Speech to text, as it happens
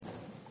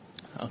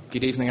Well,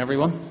 good evening,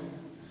 everyone.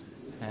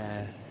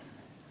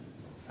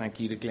 Thank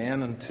you to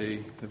Glenn and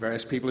to the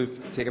various people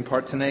who've taken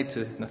part tonight,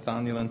 to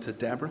Nathaniel and to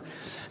Deborah.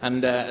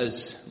 And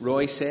as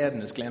Roy said,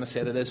 and as Glenn has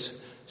said, it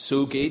is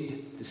so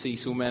good to see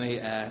so many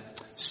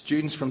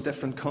students from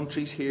different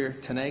countries here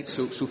tonight.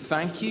 So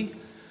thank you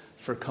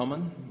for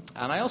coming.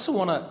 And I also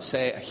want to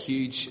say a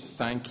huge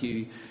thank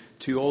you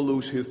to all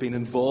those who have been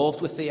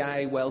involved with the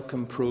I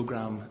Welcome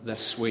programme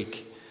this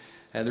week.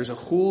 There's a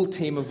whole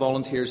team of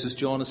volunteers, as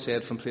John has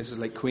said, from places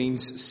like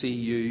Queen's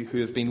CU, who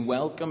have been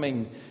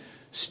welcoming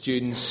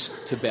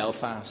students to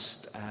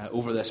Belfast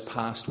over this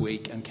past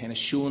week and kind of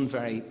shown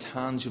very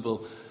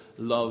tangible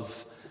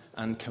love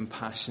and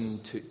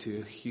compassion to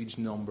a huge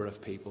number of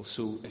people.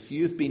 So if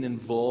you've been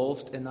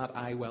involved in that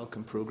I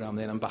Welcome programme,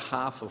 then on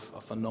behalf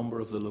of a number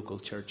of the local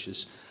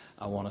churches,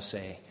 I want to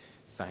say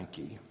thank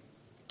you.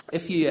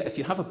 If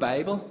you have a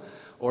Bible,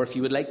 or if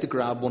you would like to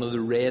grab one of the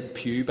red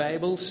pew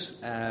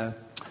Bibles,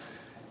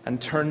 and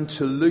turn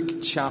to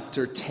Luke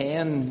chapter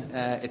 10.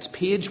 It's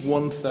page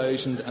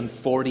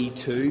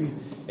 1042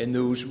 in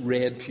those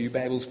red pew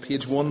Bibles,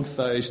 page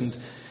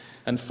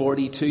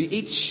 1042.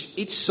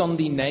 Each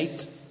Sunday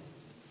night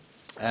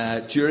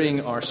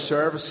during our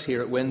service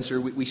here at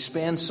Windsor, we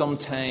spend some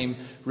time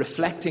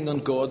reflecting on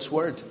God's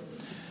Word.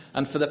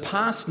 And for the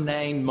past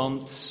 9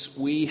 months,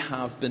 we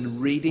have been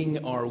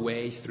reading our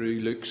way through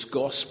Luke's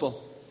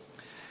Gospel.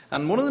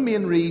 And one of the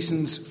main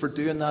reasons for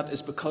doing that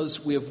is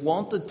because we have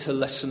wanted to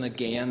listen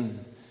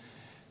again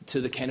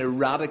to the kind of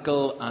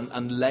radical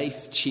and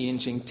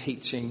life-changing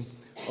teaching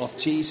of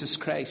Jesus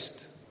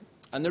Christ.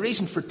 And the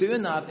reason for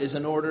doing that is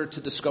in order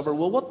to discover,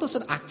 well, what does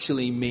it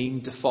actually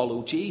mean to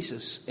follow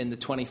Jesus in the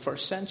 21st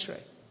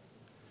century?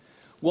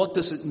 What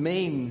does it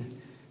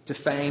mean to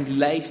find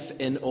life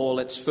in all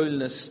its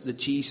fullness that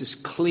Jesus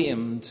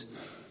claimed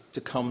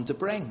to come to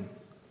bring?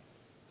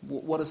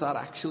 What does that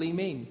actually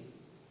mean?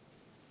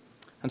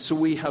 And so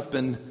we have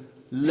been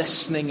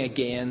listening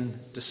again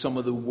to some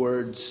of the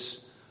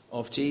words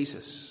of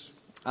Jesus.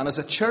 And as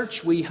a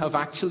church, we have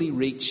actually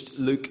reached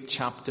Luke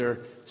chapter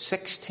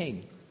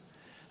 16.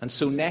 And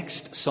so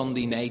next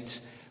Sunday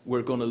night,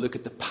 we're going to look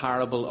at the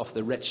parable of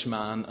the rich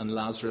man and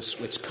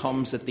Lazarus, which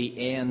comes at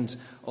the end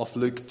of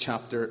Luke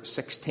chapter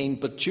 16.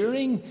 But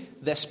during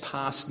this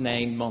past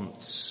 9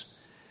 months,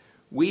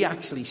 we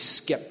actually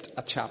skipped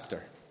a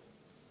chapter.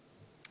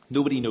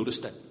 Nobody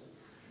noticed it.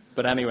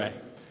 But anyway,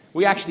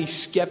 we actually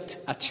skipped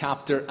a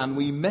chapter and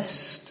we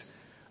missed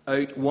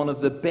out one of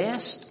the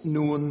best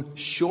known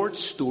short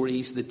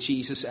stories that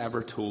Jesus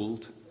ever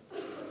told.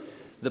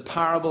 The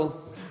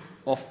parable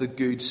of the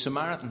Good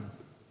Samaritan.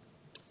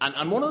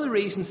 And one of the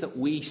reasons that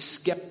we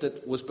skipped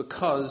it was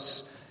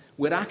because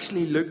we'd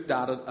actually looked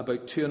at it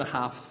about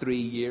 2.5, 3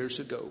 years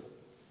ago.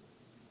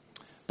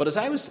 But as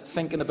I was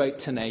thinking about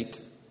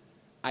tonight,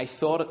 I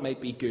thought it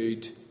might be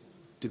good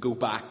to go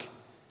back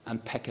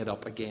and pick it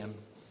up again.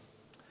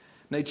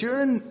 Now,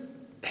 during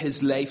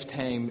his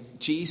lifetime,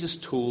 Jesus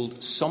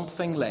told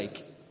something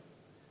like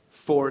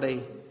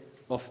 40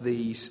 of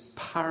these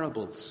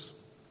parables.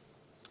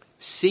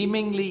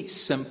 Seemingly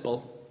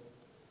simple,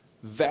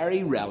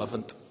 very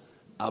relevant,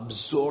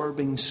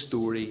 absorbing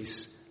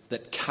stories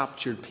that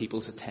captured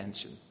people's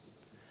attention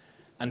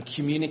and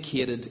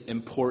communicated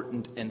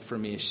important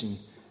information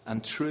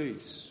and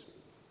truths.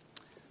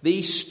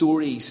 These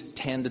stories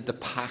tended to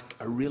pack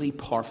a really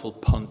powerful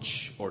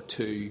punch or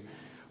two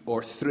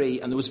or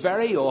three, and there was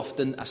very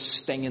often a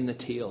sting in the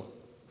tail,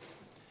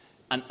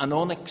 an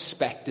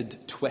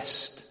unexpected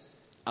twist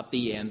at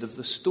the end of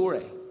the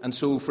story. And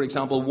so, for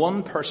example,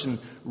 one person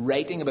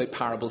writing about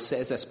parables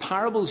says this: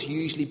 parables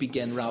usually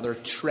begin rather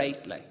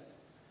tritely,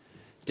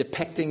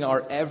 depicting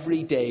our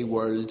everyday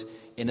world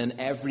in an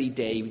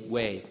everyday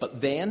way. But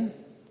then,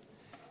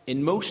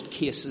 in most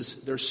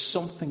cases, there's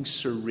something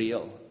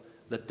surreal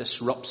that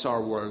disrupts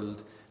our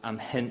world and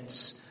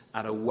hints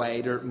at a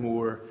wider,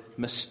 more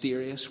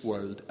mysterious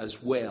world,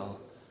 as well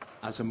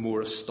as a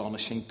more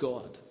astonishing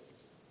God.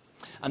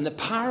 And the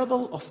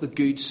parable of the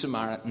Good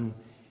Samaritan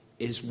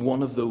is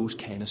one of those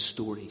kind of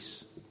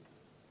stories.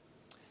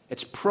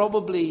 It's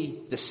probably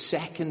the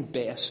second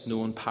best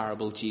known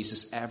parable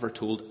Jesus ever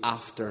told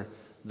after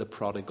the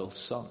prodigal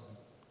son.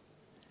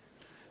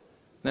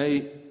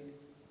 Now,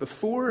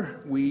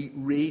 before we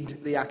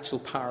read the actual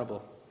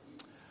parable,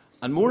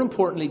 and more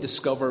importantly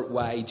discover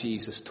why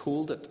Jesus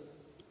told it,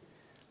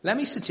 let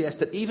me suggest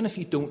that even if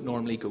you don't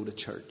normally go to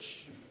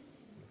church,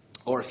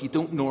 or if you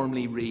don't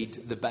normally read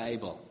the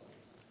Bible,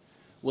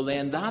 well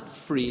then that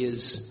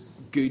phrase,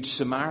 Good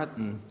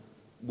Samaritan,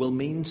 will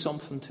mean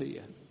something to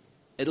you.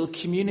 It'll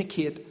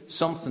communicate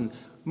something.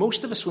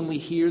 Most of us, when we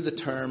hear the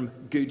term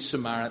Good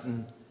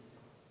Samaritan,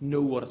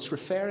 know what it's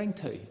referring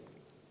to.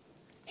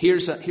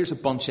 Here's a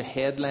bunch of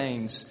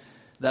headlines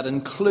that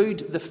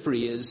include the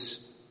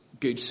phrase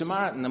Good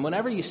Samaritan. And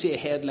whenever you see a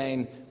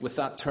headline with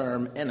that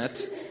term in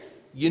it,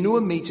 you know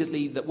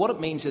immediately that what it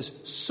means is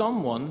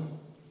someone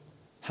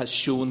has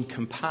shown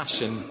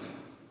compassion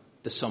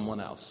to someone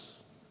else.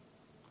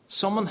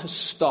 Someone has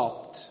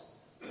stopped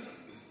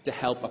to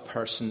help a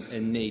person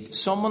in need.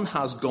 Someone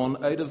has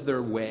gone out of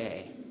their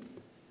way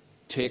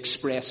to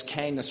express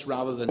kindness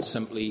rather than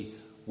simply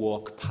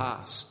walk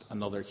past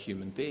another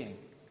human being.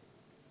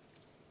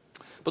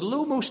 But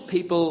although most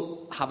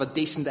people have a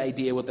decent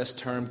idea what this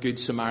term Good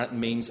Samaritan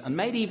means, and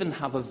might even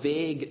have a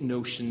vague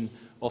notion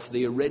of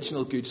the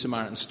original Good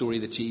Samaritan story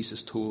that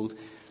Jesus told,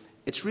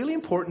 it's really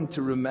important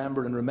to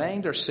remember and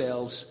remind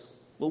ourselves,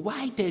 well,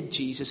 why did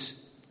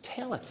Jesus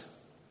tell it?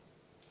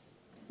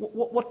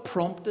 What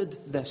prompted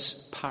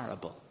this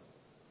parable?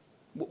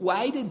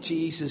 Why did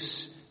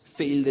Jesus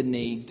feel the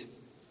need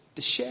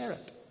to share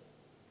it?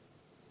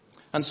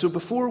 And so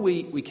before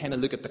we kind of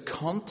look at the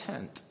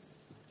content,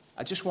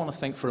 I just want to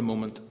think for a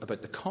moment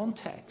about the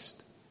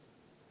context.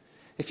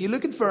 If you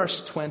look at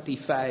verse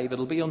 25,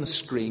 it'll be on the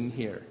screen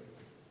here.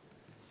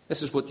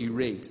 This is what you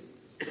read.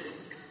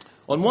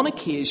 On one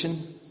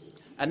occasion,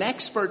 an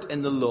expert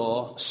in the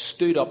law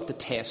stood up to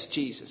test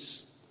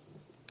Jesus.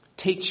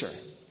 "Teacher,"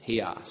 he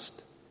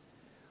asked,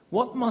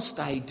 "what must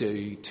I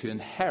do to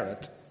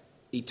inherit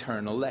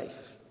eternal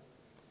life?"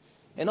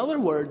 In other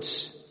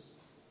words,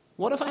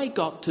 what have I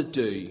got to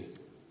do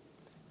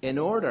in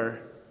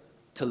order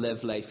to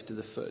live life to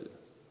the full?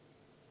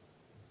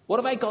 What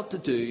have I got to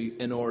do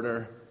in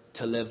order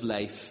to live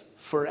life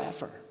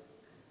forever?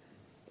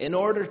 In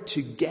order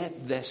to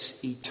get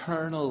this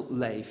eternal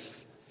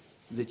life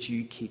that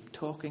you keep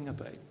talking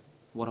about?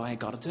 What do I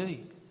got to do?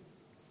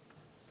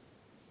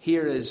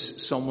 Here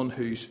is someone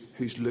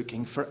who's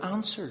looking for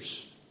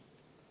answers.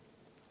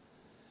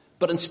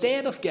 But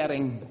instead of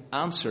getting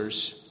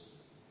answers,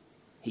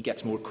 he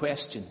gets more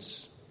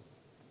questions.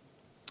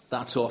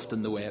 That's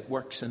often the way it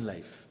works in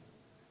life.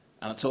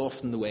 And it's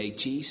often the way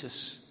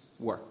Jesus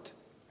worked.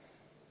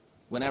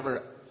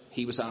 Whenever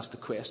he was asked a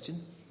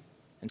question,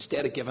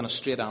 instead of giving a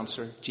straight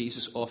answer,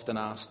 Jesus often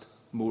asked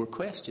more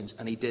questions.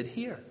 And he did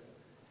here.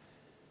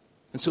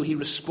 And so he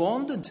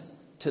responded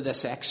to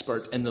this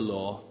expert in the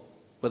law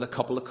with a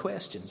couple of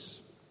questions.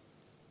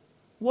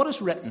 What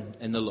is written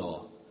in the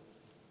law?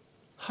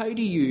 How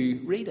do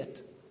you read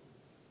it?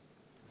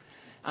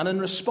 And in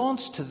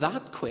response to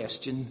that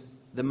question,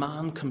 the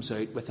man comes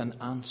out with an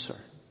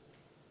answer.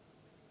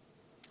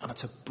 And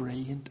it's a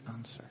brilliant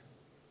answer.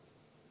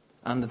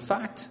 And in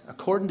fact,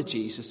 according to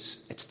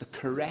Jesus, it's the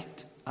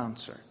correct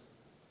answer.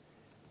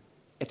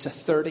 It's a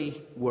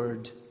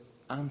 30-word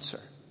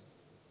answer.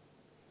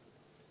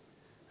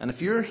 And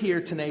if you're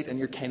here tonight and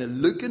you're kind of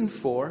looking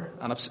for,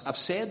 and I've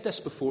said this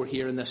before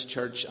here in this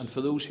church, and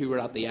for those who were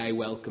at the I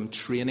Welcome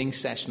training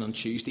session on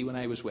Tuesday when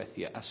I was with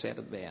you, I said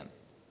it then.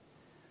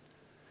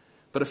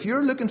 But if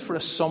you're looking for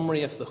a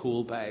summary of the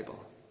whole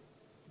Bible,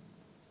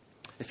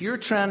 if you're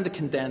trying to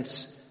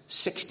condense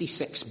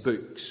 66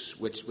 books,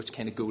 which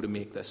kind of go to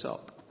make this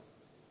up,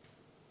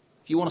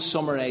 if you want to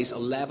summarize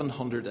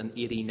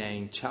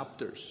 1,189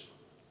 chapters,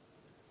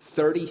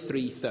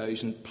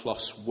 33,000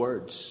 plus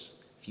words,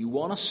 if you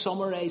want to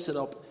summarize it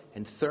up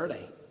in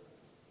 30,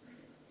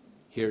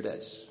 here it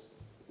is.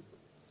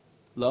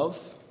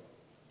 Love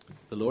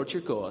the Lord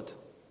your God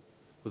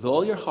with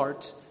all your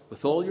heart,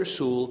 with all your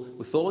soul,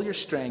 with all your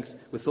strength,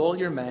 with all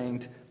your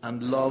mind,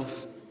 and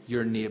love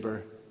your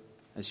neighbour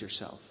as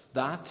yourself.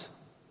 That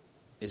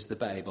is the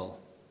Bible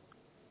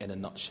in a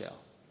nutshell.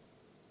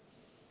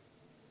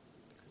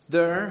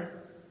 There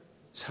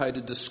is how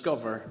to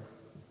discover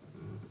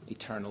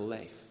eternal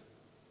life.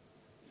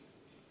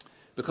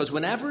 Because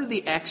whenever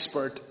the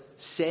expert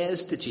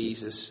says to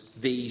Jesus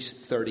these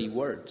 30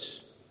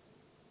 words,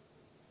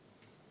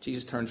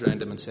 Jesus turns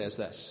around him and says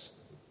this: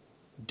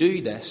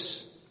 "Do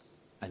this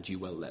and you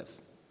will live."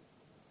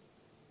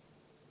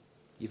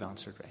 You've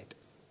answered right.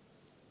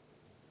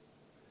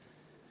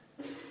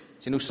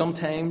 So, you know,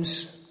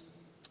 sometimes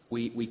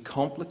we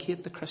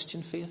complicate the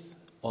Christian faith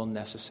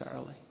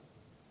unnecessarily.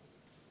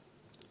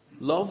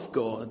 Love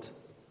God,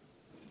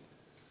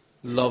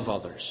 love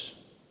others.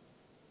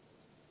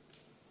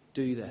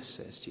 Do this,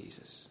 says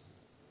Jesus,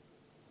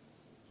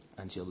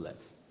 and you'll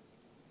live.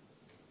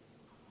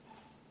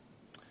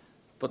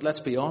 But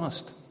let's be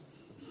honest.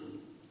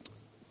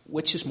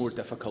 Which is more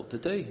difficult to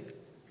do?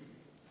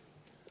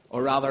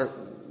 Or rather,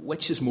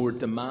 which is more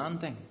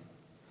demanding?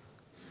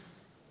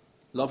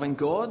 Loving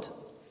God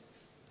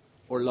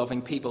or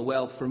loving people?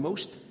 Well, for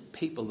most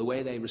people, the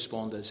way they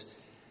respond is,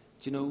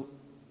 do you know,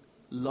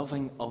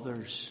 loving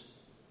others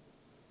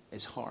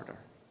is harder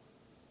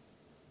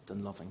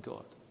than loving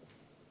God.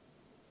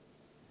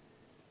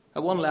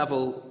 At one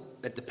level,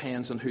 it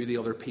depends on who the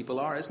other people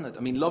are, isn't it?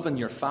 I mean, loving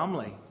your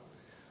family,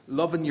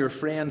 loving your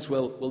friends,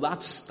 well,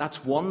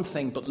 that's one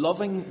thing. But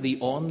loving the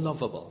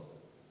unlovable,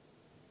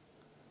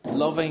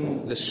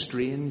 loving the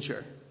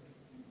stranger,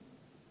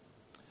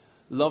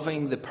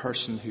 loving the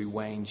person who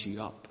winds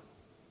you up,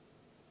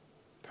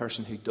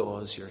 person who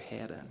does your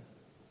head in,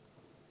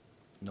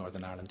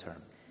 Northern Ireland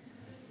term,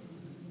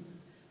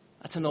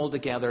 that's an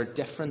altogether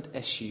different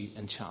issue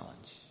and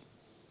challenge.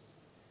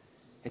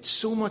 It's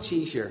so much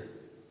easier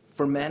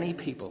for many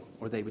people,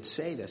 or they would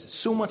say this, it's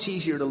so much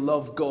easier to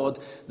love God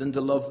than to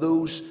love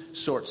those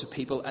sorts of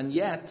people. And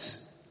yet,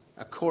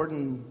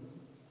 according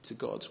to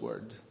God's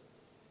word,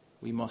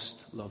 we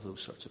must love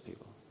those sorts of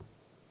people.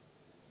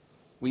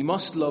 We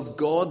must love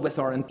God with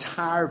our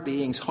entire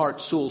beings,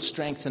 heart, soul,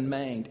 strength and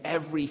mind.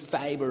 Every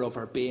fibre of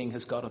our being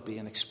has got to be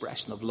an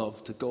expression of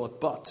love to God.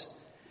 But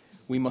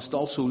we must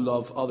also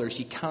love others.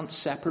 You can't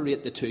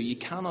separate the two. You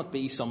cannot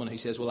be someone who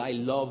says, well, I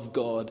love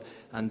God,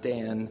 and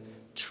then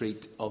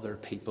treat other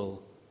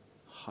people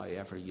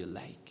however you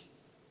like.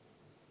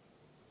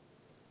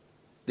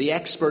 The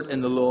expert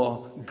in the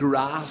law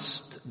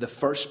grasped the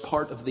first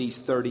part of these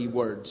 30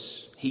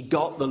 words. He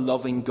got the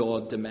loving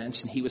God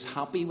dimension. He was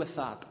happy with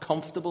that,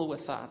 comfortable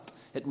with that.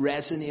 It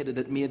resonated,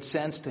 it made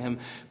sense to him.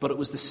 But it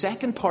was the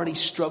second part he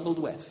struggled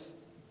with.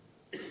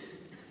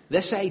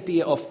 This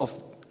idea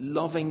of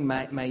loving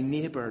my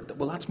neighbour,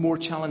 well, that's more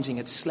challenging.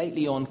 It's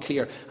slightly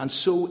unclear. And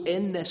so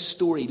in this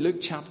story, Luke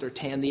chapter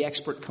 10, the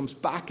expert comes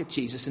back at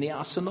Jesus and he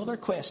asks another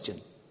question.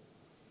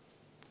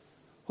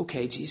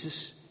 Okay,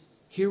 Jesus,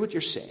 hear what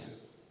you're saying.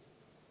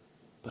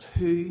 But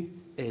who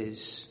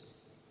is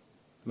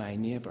my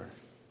neighbour?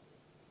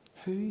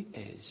 Who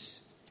is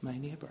my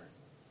neighbour?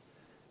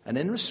 And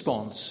in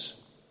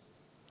response,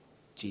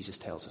 Jesus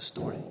tells a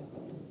story.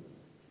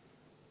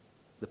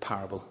 The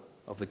parable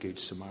of the Good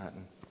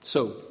Samaritan.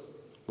 So,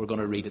 we're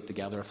going to read it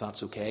together if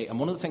that's okay. And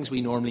one of the things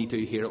we normally do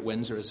here at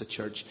Windsor as a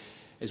church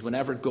is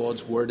whenever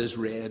God's word is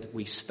read,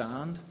 we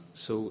stand.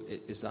 So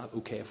is that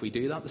okay if we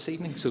do that this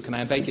evening? So can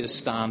I invite you to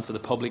stand for the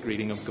public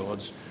reading of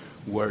God's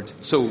word?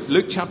 So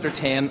Luke chapter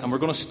 10, and we're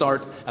going to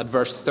start at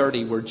verse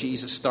 30 where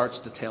Jesus starts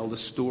to tell the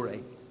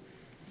story.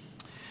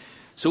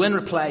 So in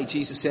reply,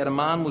 Jesus said, a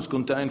man was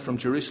going down from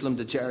Jerusalem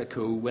to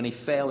Jericho when he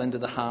fell into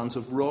the hands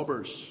of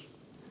robbers.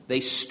 They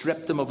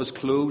stripped him of his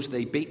clothes,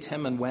 they beat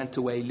him and went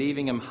away,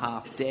 leaving him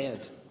half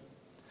dead.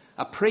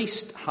 A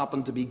priest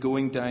happened to be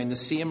going down the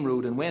same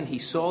road, and when he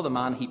saw the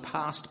man, he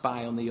passed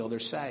by on the other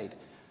side.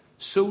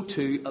 So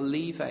too a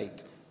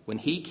Levite, when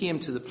he came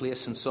to the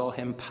place and saw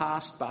him,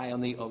 passed by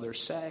on the other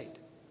side.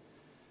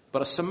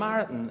 But a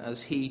Samaritan,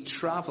 as he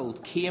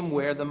travelled, came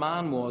where the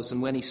man was,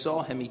 and when he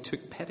saw him, he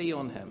took pity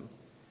on him,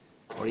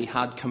 or he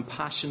had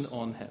compassion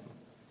on him.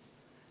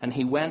 And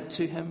he went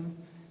to him,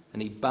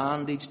 and he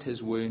bandaged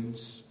his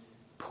wounds,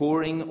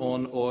 pouring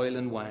on oil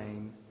and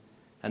wine.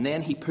 And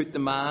then he put the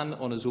man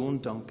on his own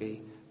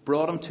donkey,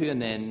 brought him to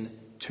an inn,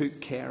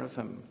 took care of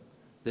him.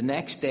 The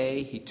next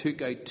day he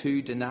took out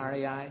 2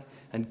 denarii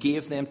and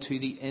gave them to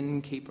the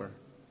innkeeper.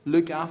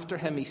 Look after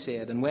him, he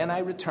said, and when I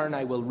return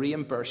I will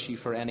reimburse you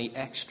for any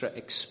extra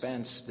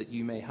expense that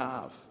you may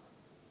have.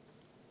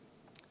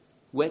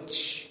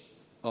 Which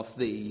of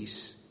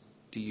these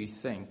do you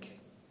think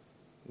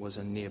was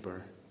a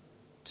neighbour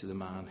to the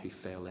man who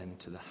fell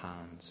into the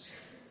hands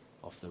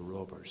of the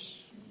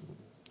robbers?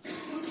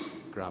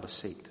 Grab a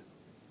seat.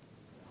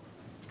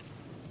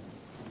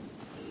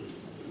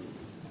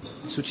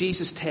 So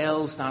Jesus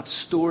tells that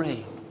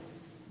story.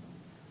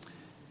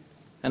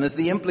 And as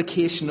the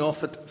implication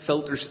of it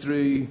filters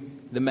through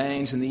the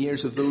minds and the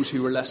ears of those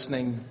who were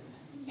listening,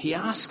 he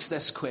asks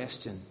this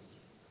question.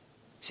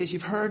 He says,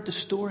 you've heard the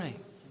story.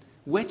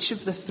 Which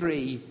of the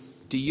 3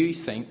 do you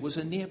think was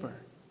a neighbour?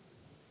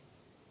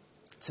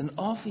 It's an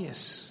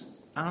obvious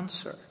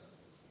answer,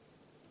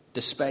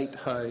 despite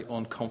how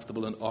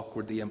uncomfortable and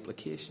awkward the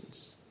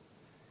implications.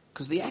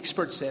 Because the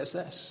expert says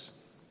this.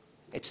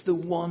 It's the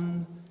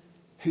one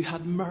who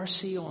had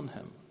mercy on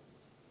him.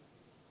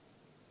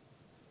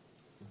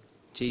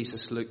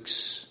 Jesus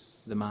looks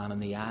the man in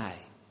the eye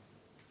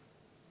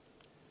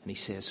and he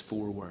says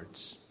 4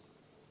 words.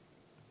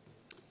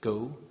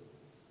 Go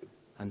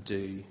and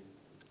do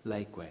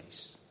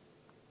likewise.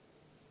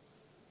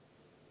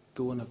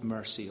 Go and have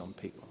mercy on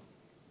people.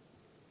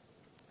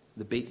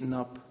 The beaten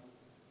up,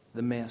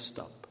 the messed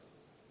up,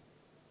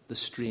 the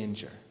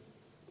stranger,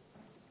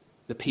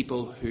 the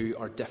people who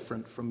are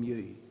different from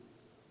you,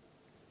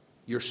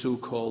 your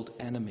so-called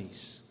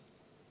enemies,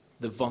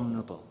 the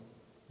vulnerable,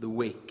 the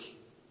weak,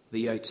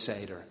 the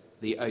outsider,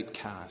 the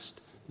outcast,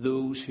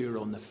 those who are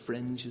on the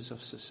fringes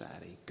of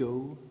society.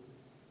 Go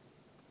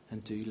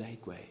and do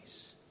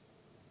likewise.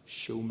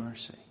 Show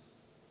mercy.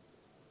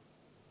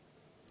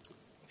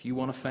 If you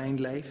want to find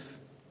life,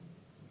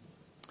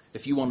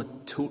 if you want a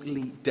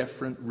totally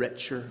different,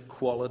 richer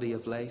quality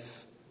of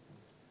life,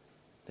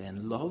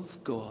 then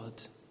love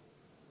God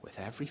with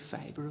every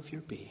fibre of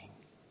your being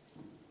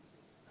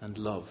and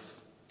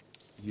love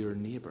your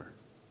neighbour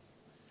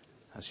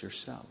as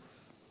yourself.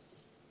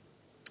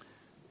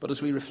 But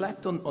as we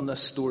reflect on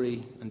this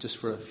story, and just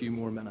for a few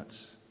more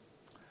minutes,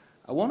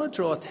 I want to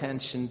draw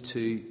attention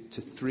to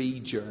 3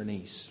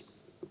 journeys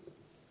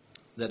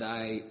that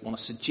I want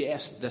to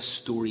suggest this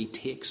story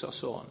takes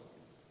us on.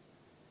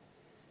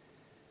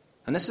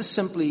 And this is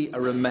simply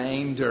a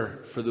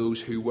reminder for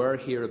those who were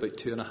here about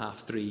 2.5,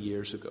 3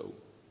 years ago,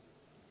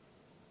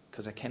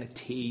 because I kind of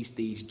teased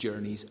these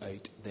journeys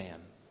out then.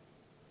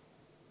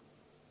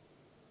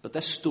 But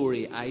this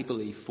story, I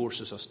believe,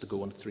 forces us to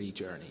go on 3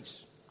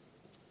 journeys.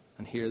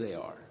 And here they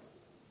are.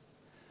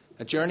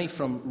 A journey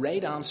from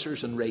right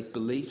answers and right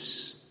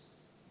beliefs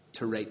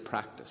to right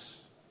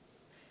practice.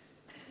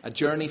 A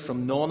journey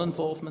from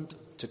non-involvement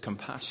to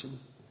compassion.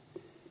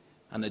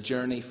 and a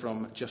journey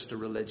from just a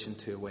religion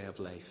to a way of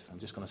life. I'm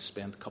just going to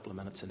spend a couple of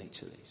minutes on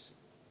each of these.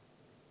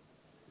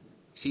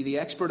 See, the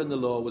expert in the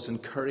law was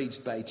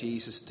encouraged by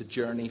Jesus to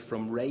journey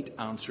from right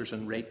answers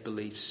and right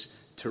beliefs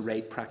to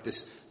right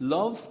practice.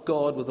 Love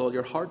God with all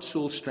your heart,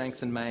 soul,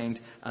 strength and mind,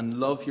 and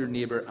love your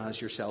neighbour as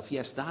yourself.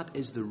 Yes, that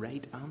is the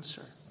right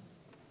answer.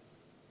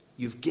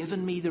 You've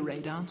given me the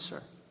right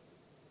answer.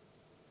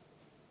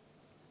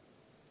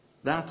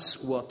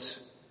 That's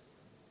what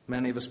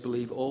many of us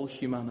believe all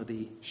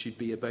humanity should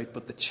be about.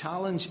 But the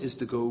challenge is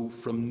to go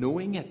from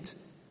knowing it,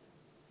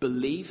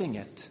 believing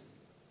it,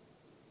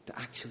 to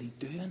actually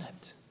doing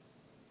it.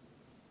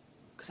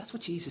 Because that's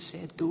what Jesus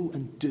said. Go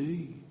and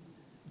do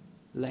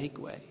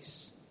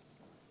likewise.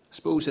 I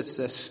suppose it's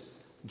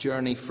this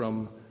journey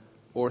from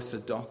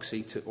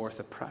orthodoxy to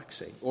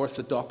orthopraxy.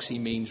 Orthodoxy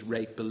means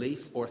right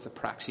belief.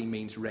 Orthopraxy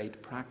means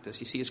right practice.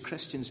 You see, as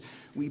Christians,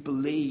 we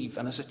believe,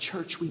 and as a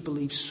church, we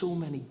believe so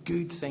many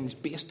good things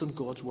based on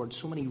God's word,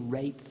 so many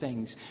right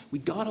things. We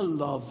got to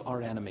love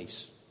our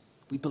enemies.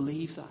 We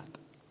believe that.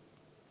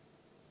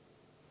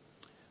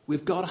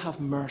 We've got to have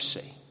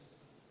mercy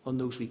on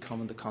those we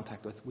come into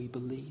contact with. We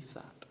believe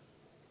that.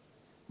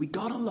 We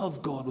got to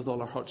love God with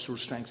all our heart, soul,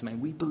 strength, and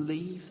mind. We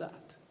believe that.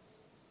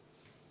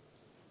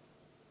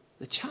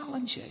 The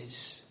challenge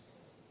is,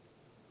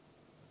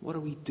 what are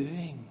we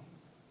doing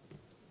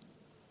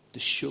to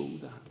show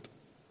that,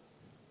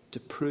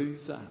 to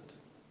prove that?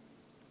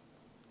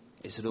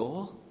 Is it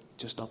all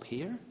just up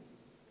here?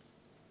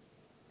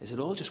 Is it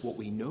all just what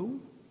we know?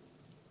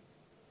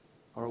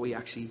 Or are we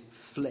actually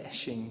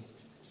fleshing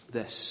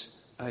this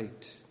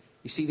out?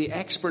 You see, the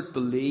expert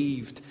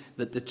believed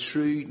that the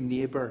true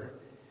neighbour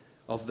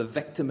of the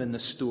victim in the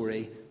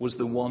story was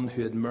the one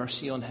who had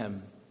mercy on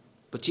him.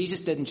 But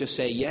Jesus didn't just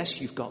say, yes,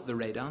 you've got the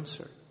right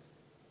answer.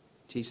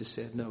 Jesus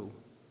said, no,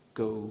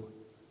 go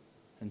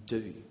and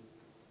do.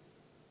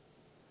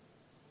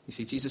 You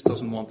see, Jesus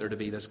doesn't want there to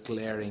be this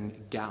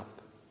glaring gap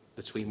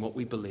between what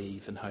we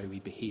believe and how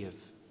we behave.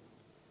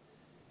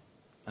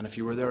 And if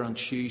you were there on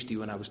Tuesday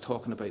when I was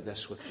talking about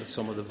this with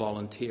some of the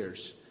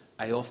volunteers,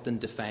 I often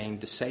define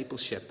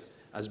discipleship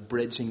as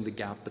bridging the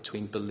gap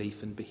between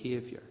belief and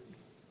behaviour.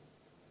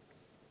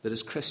 That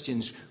as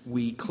Christians,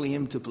 we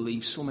claim to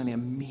believe so many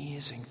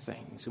amazing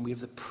things, and we have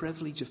the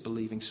privilege of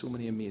believing so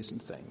many amazing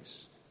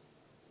things.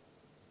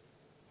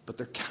 But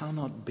there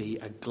cannot be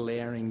a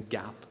glaring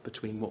gap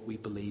between what we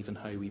believe and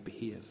how we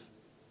behave.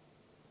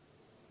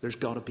 There's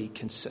got to be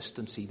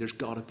consistency. There's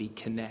got to be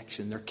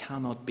connection. There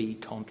cannot be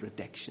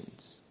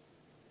contradictions.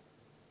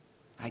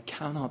 I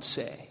cannot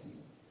say,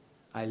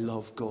 I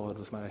love God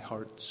with my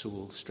heart,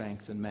 soul,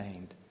 strength and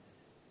mind,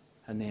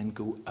 and then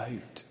go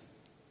out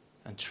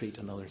and treat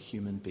another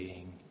human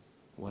being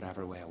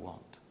whatever way I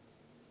want.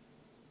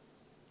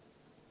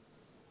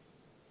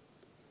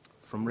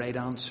 From right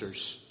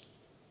answers,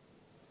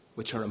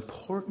 which are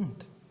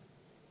important,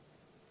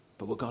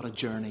 but we've got a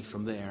journey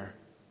from there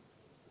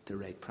to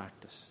right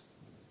practice.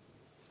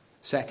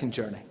 Second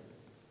journey,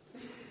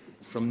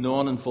 from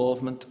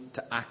non-involvement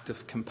to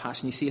active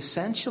compassion. You see,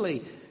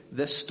 essentially,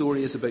 this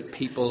story is about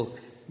people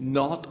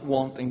not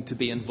wanting to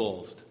be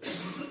involved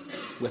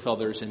with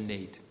others in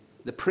need.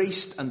 The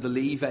priest and the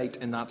Levite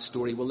in that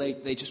story, well,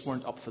 they just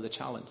weren't up for the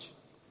challenge.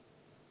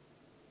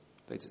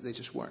 They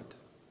just weren't.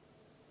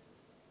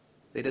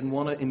 They didn't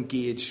want to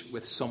engage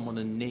with someone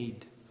in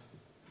need.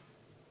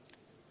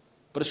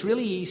 But it's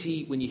really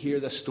easy when you hear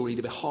this story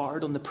to be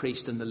hard on the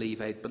priest and the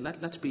Levite, but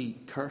let's be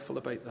careful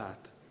about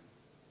that.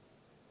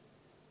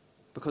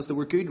 Because there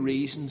were good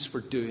reasons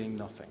for doing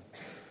nothing.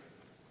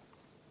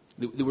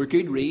 There were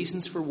good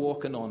reasons for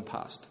walking on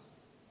past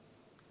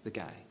the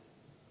guy.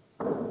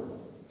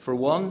 For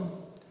one,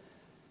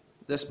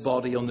 this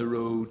body on the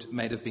road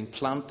might have been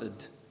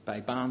planted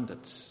by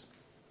bandits.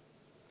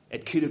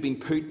 It could have been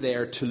put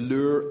there to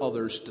lure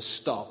others to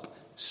stop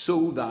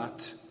so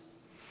that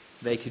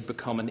they could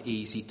become an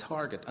easy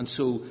target. And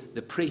so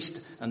the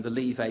priest and the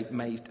Levite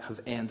might have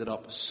ended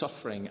up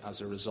suffering as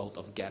a result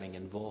of getting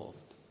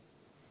involved.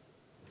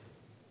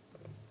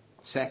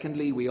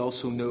 Secondly, we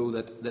also know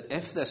that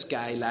if this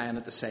guy lying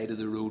at the side of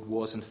the road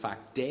was in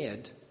fact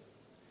dead,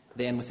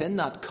 then within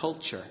that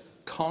culture,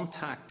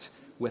 contact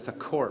with a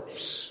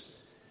corpse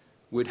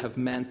would have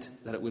meant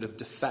that it would have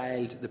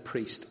defiled the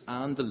priest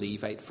and the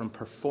Levite from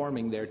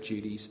performing their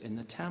duties in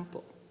the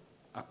temple,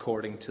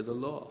 according to the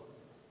law.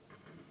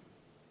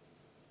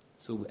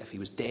 So if he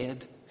was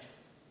dead,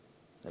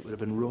 it would have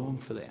been wrong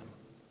for them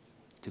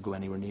to go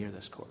anywhere near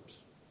this corpse.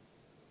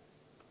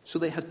 So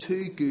they had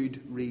two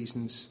good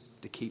reasons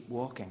to keep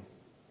walking.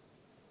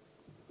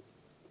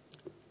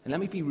 And let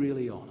me be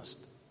really honest.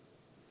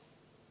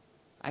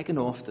 I can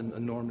often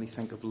and normally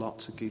think of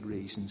lots of good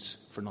reasons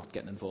for not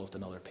getting involved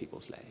in other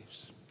people's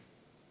lives.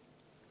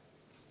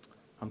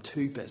 I'm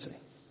too busy.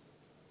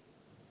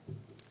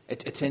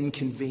 It's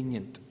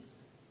inconvenient.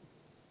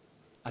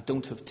 I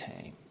don't have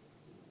time.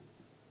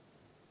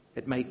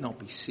 It might not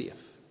be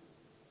safe.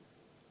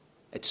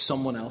 It's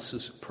someone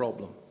else's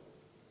problem.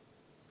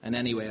 And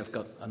anyway, I've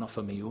got enough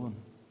of my own.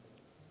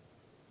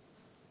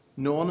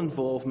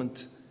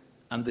 Non-involvement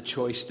And the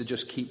choice to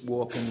just keep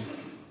walking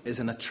is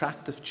an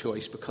attractive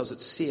choice because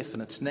it's safe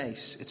and it's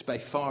nice. It's by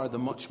far the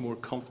much more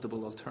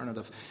comfortable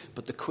alternative.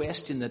 But the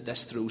question that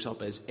this throws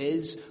up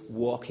is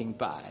walking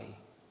by,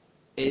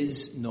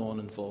 is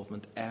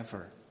non-involvement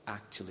ever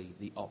actually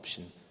the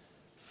option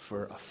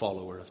for a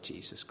follower of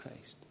Jesus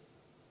Christ?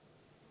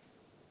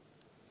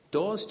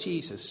 Does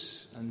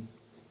Jesus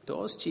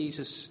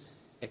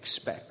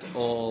expect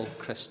all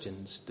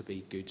Christians to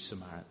be good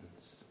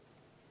Samaritans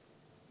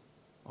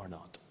or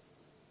not?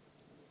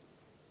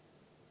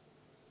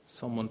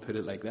 Someone put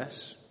it like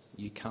this: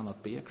 you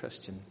cannot be a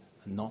Christian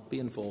and not be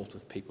involved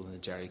with people in the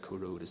Jericho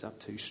Road. Is that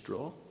too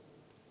straw?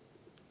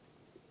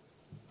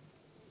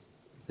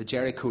 The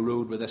Jericho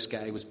Road where this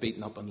guy was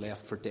beaten up and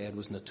left for dead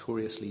was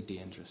notoriously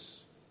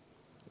dangerous.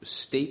 It was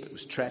steep, it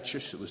was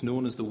treacherous, it was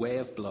known as the Way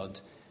of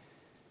Blood.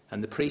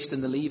 And the priest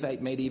and the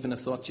Levite might even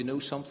have thought, you know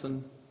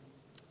something?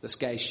 This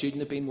guy shouldn't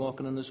have been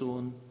walking on his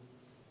own.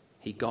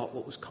 He got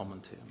what was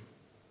coming to him.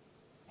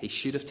 He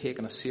should have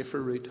taken a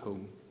safer route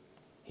home.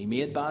 He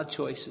made bad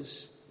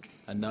choices,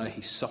 and now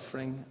he's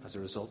suffering as a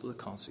result of the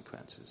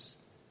consequences.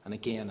 And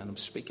again, and I'm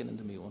speaking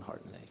into my own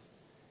heart and life,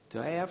 do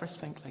I ever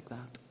think like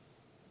that?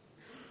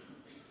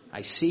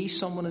 I see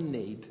someone in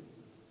need,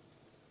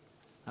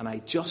 and I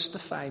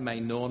justify my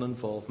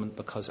non-involvement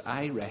because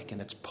I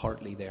reckon it's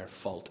partly their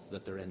fault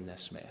that they're in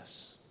this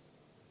mess.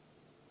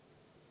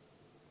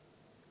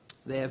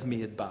 They have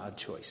made bad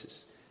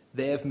choices.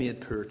 They have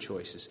made poor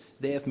choices.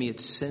 They have made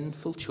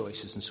sinful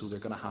choices, and so they're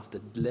going to have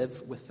to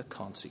live with the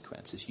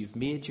consequences. You've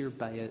made your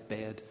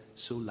bed,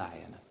 so lie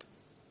in it.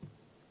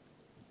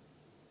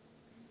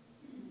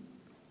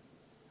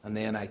 And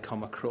then I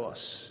come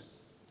across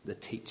the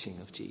teaching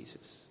of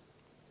Jesus,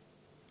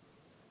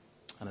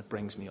 and it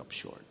brings me up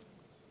short.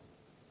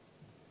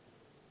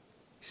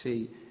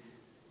 See,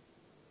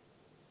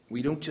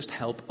 we don't just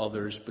help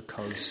others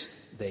because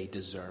they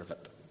deserve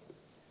it.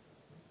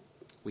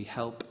 We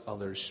help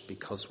others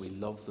because we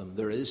love them.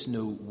 There is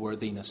no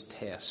worthiness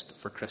test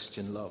for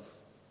Christian love.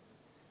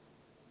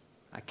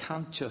 I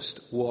can't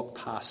just walk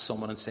past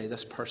someone and say,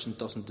 this person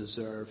doesn't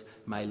deserve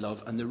my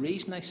love. And the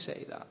reason I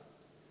say that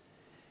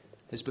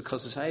is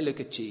because as I look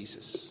at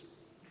Jesus,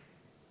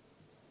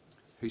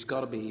 who's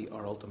got to be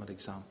our ultimate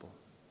example,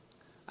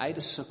 I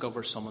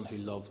discover someone who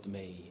loved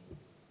me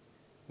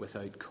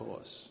without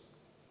cause.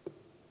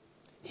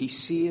 He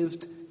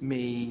saved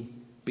me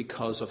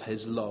because of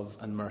his love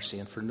and mercy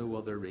and for no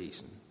other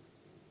reason.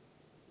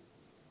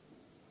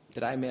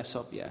 Did I mess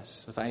up?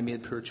 Yes. Have I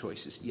made poor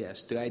choices?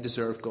 Yes. Do I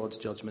deserve God's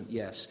judgment?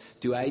 Yes.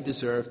 Do I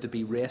deserve to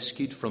be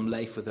rescued from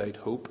life without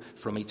hope,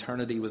 from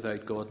eternity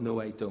without God?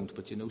 No, I don't.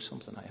 But you know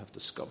something? I have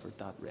discovered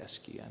that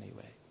rescue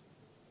anyway.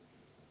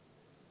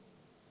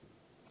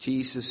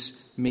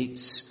 Jesus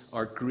meets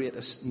our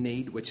greatest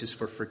need, which is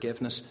for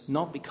forgiveness,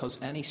 not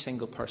because any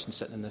single person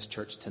sitting in this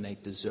church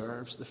tonight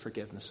deserves the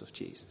forgiveness of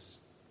Jesus.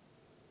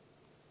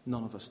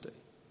 None of us do.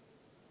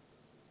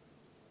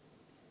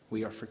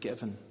 We are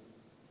forgiven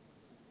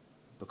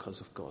because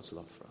of God's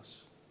love for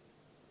us,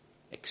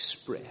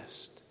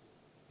 expressed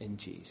in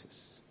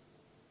Jesus,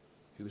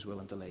 who was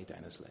willing to lay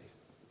down his life.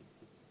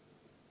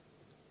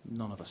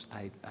 None of us,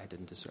 I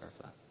didn't deserve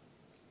that.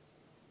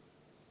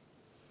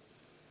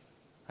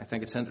 I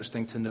think it's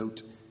interesting to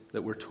note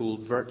that we're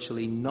told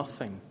virtually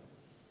nothing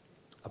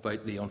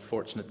about the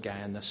unfortunate guy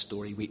in this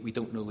story. We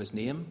don't know his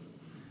name.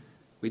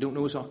 We don't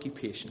know his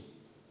occupation.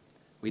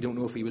 We don't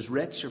know if he was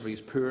rich or if he was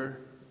poor.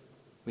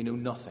 We know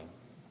nothing.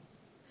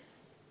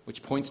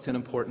 Which points to an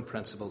important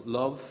principle.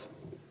 Love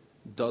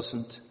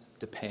doesn't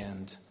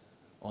depend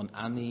on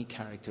any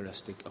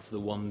characteristic of the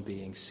one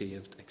being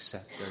saved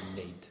except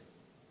their need.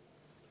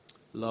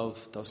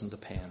 Love doesn't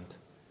depend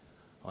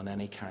on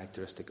any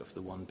characteristic of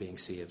the one being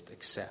saved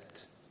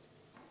except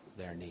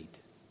their need.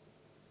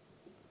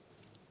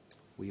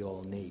 We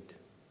all need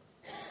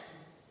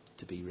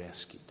to be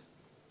rescued.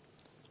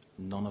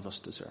 None of us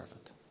deserve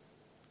it,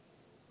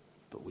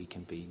 but we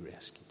can be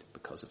rescued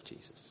because of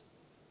Jesus.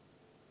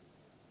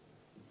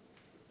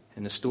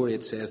 In the story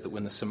it says that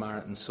when the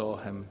Samaritan saw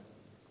him,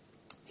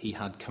 he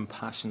had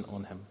compassion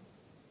on him.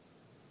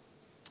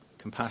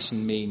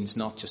 Compassion means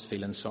not just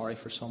feeling sorry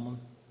for someone.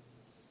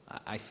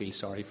 I feel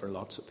sorry for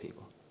lots of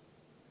people.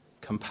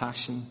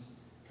 Compassion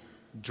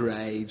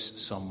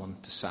drives someone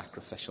to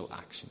sacrificial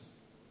action.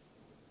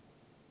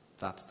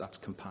 That's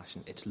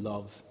compassion. It's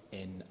love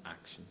in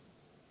action.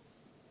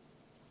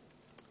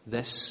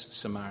 This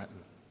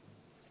Samaritan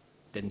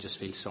didn't just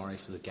feel sorry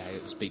for the guy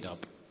that was beat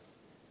up.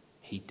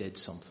 He did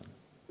something.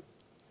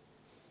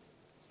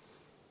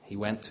 He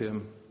went to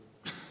him.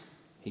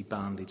 He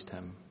bandaged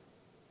him.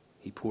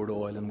 He poured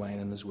oil and wine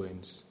in his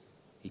wounds.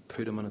 He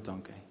put him on a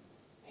donkey.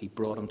 He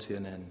brought him to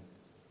an inn.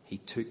 He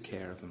took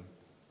care of him.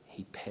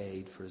 He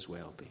paid for his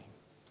well-being.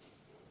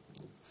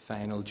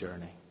 Final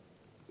journey.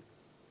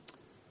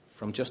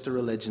 From just a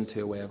religion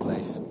to a way of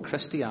life.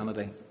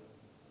 Christianity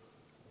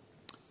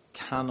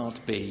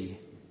cannot be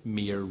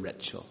mere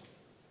ritual.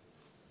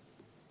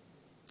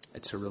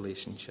 It's a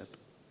relationship.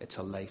 It's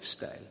a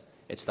lifestyle.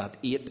 It's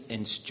that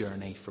 8-inch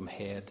journey from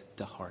head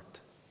to heart.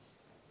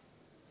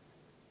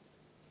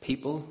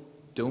 People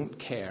don't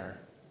care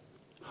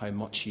how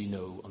much you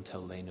know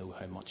until they know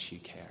how much you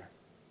care.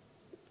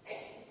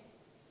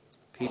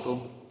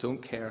 People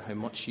don't care how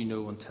much you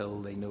know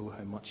until they know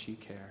how much you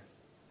care.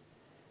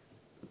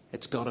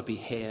 It's got to be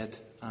head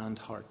and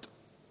heart.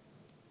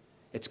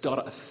 It's got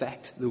to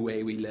affect the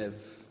way we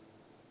live.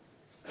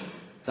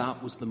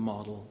 That was the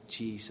model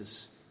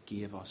Jesus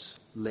gave us,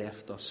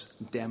 left us,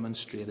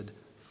 demonstrated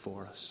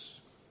for us.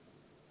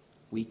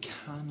 We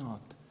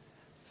cannot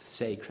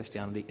say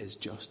Christianity is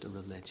just a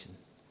religion.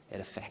 It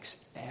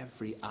affects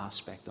every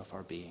aspect of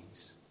our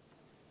beings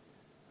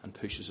and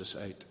pushes us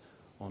out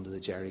onto the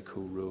Jericho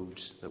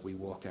roads that we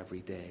walk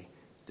every day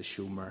to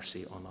show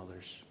mercy on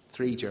others.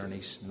 3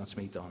 journeys, and that's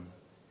me done.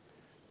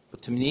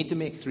 But to need to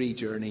make 3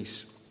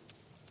 journeys,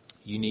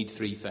 you need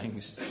 3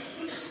 things.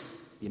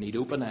 You need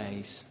open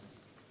eyes,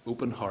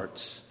 open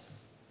hearts,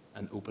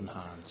 and open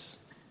hands.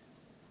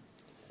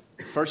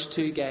 The first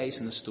 2 guys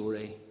in the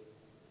story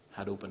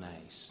had open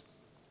eyes.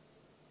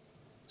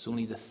 It's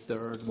only the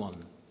third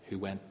one who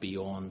went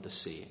beyond the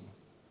seeing.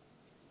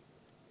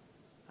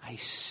 I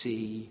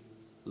see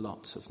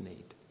lots of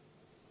need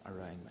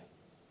around me.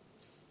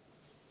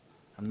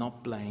 I'm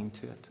not blind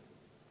to it.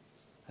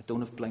 I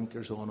don't have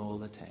blinkers on all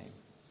the time.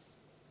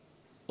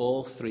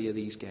 All 3 of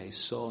these guys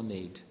saw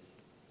need.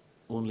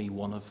 Only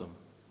one of them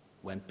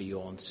went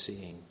beyond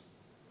seeing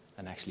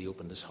and actually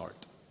opened his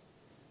heart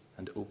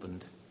and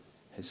opened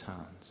his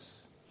hands.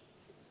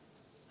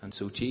 And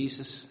so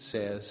Jesus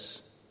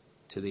says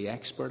to the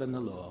expert in the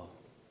law,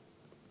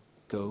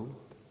 go,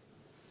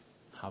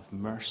 have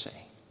mercy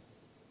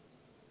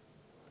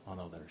on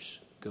others.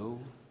 Go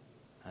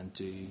and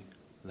do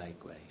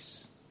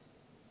likewise.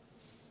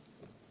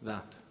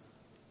 That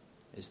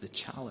is the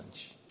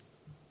challenge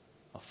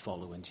of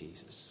following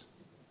Jesus.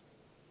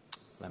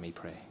 Let me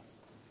pray.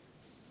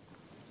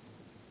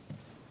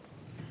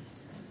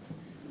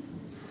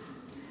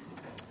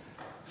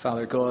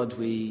 Father God,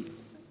 we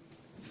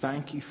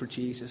thank you for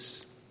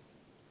Jesus.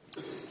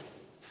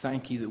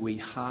 Thank you that we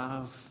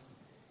have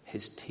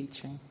his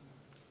teaching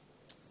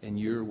in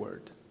your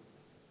word.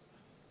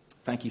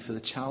 Thank you for the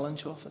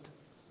challenge of it.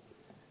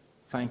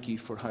 Thank you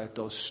for how it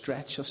does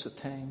stretch us at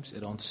times.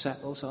 It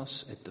unsettles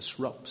us. It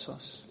disrupts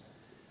us.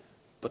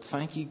 But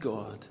thank you,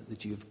 God,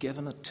 that you have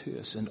given it to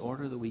us in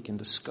order that we can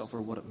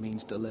discover what it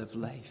means to live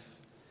life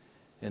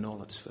in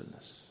all its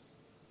fullness.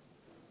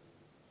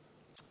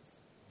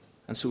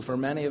 And so for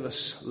many of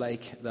us,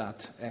 like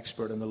that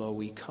expert in the law,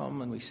 we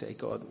come and we say,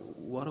 God,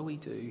 what do we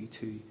do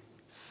to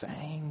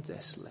find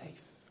this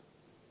life?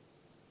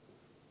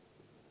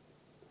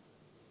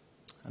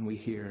 And we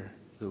hear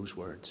those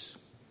words.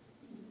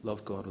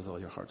 Love God with all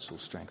your heart, soul,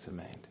 strength, and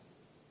mind.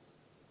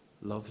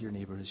 Love your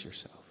neighbour as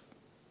yourself.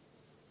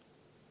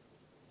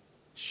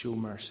 Show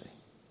mercy.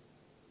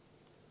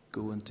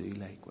 Go and do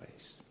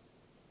likewise.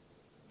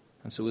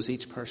 And so as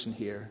each person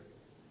here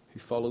who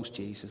follows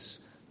Jesus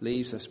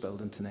leaves this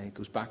building tonight,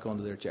 goes back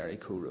onto their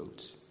Jericho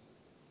roads,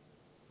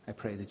 I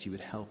pray that you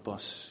would help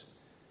us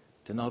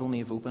to not only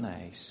have open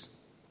eyes,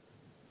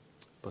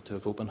 but to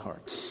have open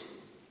hearts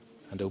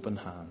and open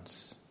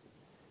hands.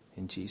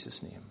 In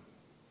Jesus' name,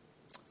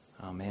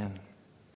 amen.